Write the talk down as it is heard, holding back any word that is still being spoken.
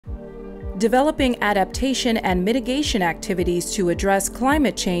Developing adaptation and mitigation activities to address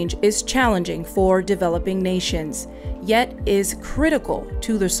climate change is challenging for developing nations, yet is critical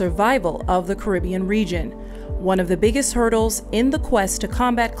to the survival of the Caribbean region. One of the biggest hurdles in the quest to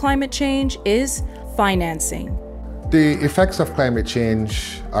combat climate change is financing. The effects of climate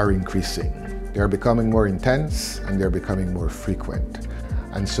change are increasing. They're becoming more intense and they're becoming more frequent.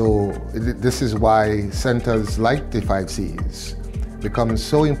 And so this is why centers like the 5 Cs become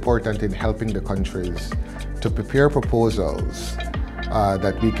so important in helping the countries to prepare proposals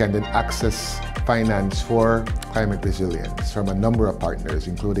that we can then access finance for climate resilience from a number of partners,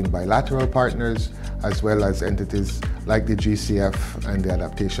 including bilateral partners, as well as entities like the GCF and the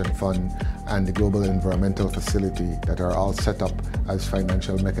Adaptation Fund and the Global Environmental Facility that are all set up as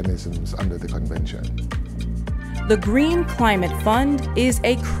financial mechanisms under the Convention. The Green Climate Fund is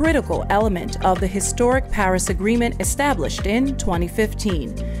a critical element of the historic Paris Agreement established in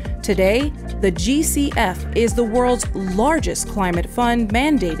 2015. Today, the GCF is the world's largest climate fund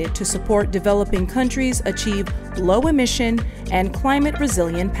mandated to support developing countries achieve low-emission and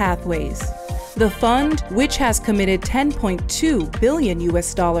climate-resilient pathways. The fund, which has committed $10.2 billion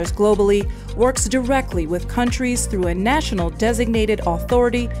globally, works directly with countries through a national designated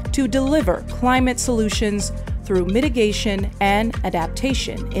authority to deliver climate solutions through mitigation and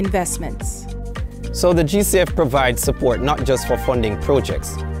adaptation investments. So the GCF provides support not just for funding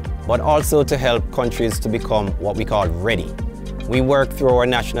projects, but also to help countries to become what we call ready. We work through our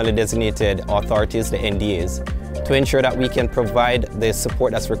nationally designated authorities, the NDAs, to ensure that we can provide the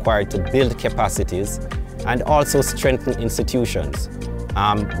support that's required to build capacities and also strengthen institutions.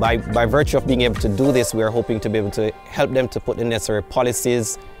 By virtue of being able to do this, we are hoping to be able to help them to put the necessary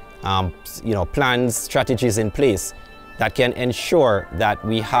policies, plans, strategies in place that can ensure that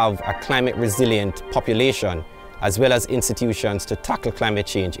we have a climate resilient population as well as institutions to tackle climate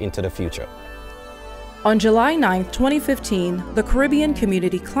change into the future. On July 9, 2015, the Caribbean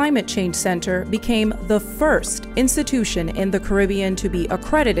Community Climate Change Center became the first institution in the Caribbean to be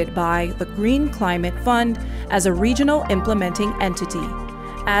accredited by the Green Climate Fund as a regional implementing entity.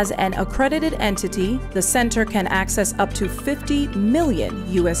 As an accredited entity, the center can access up to $50 million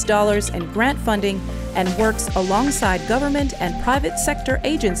in grant funding and works alongside government and private sector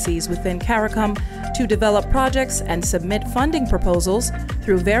agencies within CARICOM to develop projects and submit funding proposals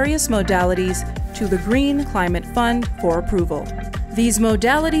through various modalities to the Green Climate Fund for approval. These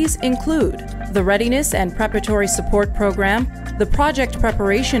modalities include the Readiness and Preparatory Support Program, the Project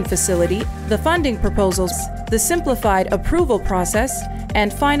Preparation Facility, the funding proposals, the simplified approval process,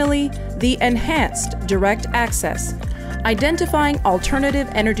 and finally, the Enhanced Direct Access. Identifying alternative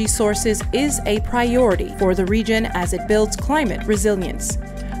energy sources is a priority for the region as it builds climate resilience.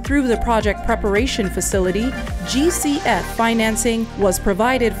 Through the Project Preparation Facility, GCF financing was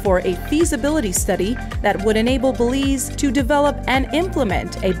provided for a feasibility study that would enable Belize to develop and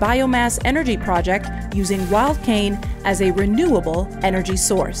implement a biomass energy project using wild cane as a renewable energy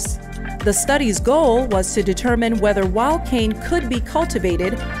source. The study's goal was to determine whether wild cane could be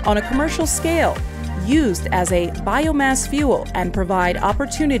cultivated on a commercial scale, used as a biomass fuel, and provide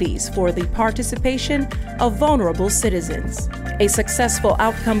opportunities for the participation of vulnerable citizens. A successful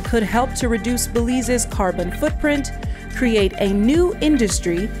outcome could help to reduce Belize's carbon footprint, create a new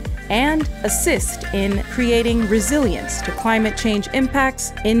industry, and assist in creating resilience to climate change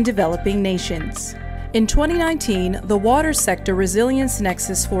impacts in developing nations. In 2019, the Water Sector Resilience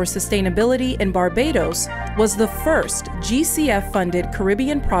Nexus for Sustainability in Barbados was the first GCF-funded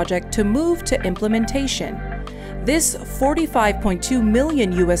Caribbean project to move to implementation. This $45.2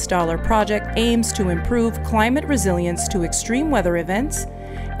 million project aims to improve climate resilience to extreme weather events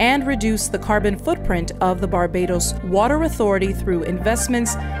and reduce the carbon footprint of the Barbados Water Authority through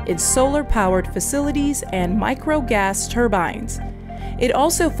investments in solar-powered facilities and micro-gas turbines. It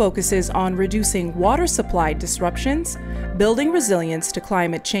also focuses on reducing water supply disruptions, building resilience to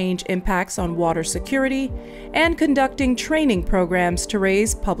climate change impacts on water security, and conducting training programs to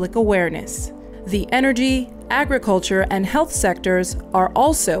raise public awareness. The energy, agriculture, and health sectors are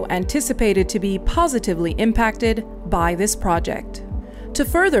also anticipated to be positively impacted by this project. To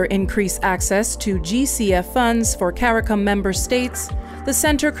further increase access to GCF funds for CARICOM member states, the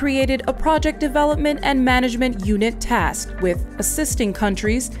Center created a project development and management unit tasked with assisting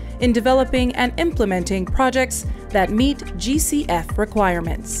countries in developing and implementing projects that meet GCF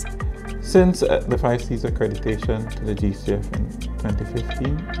requirements. Since the 5 Cs accreditation to the GCF in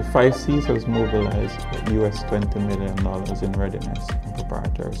 2015, the 5 Cs has mobilized US $20 million in readiness and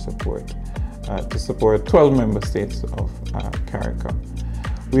preparatory support to support 12 member states of CARICOM.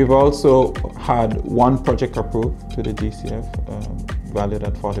 We've also had one project approved to the GCF valued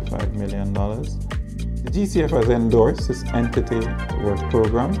at $45 million. The GCF has endorsed this entity work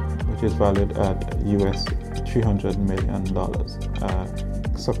program, which is valued at US $300 million,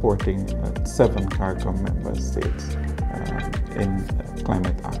 supporting 7 CARICOM member states in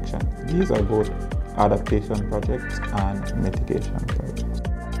climate action. These are both adaptation projects and mitigation projects.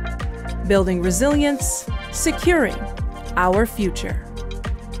 Building resilience, securing our future.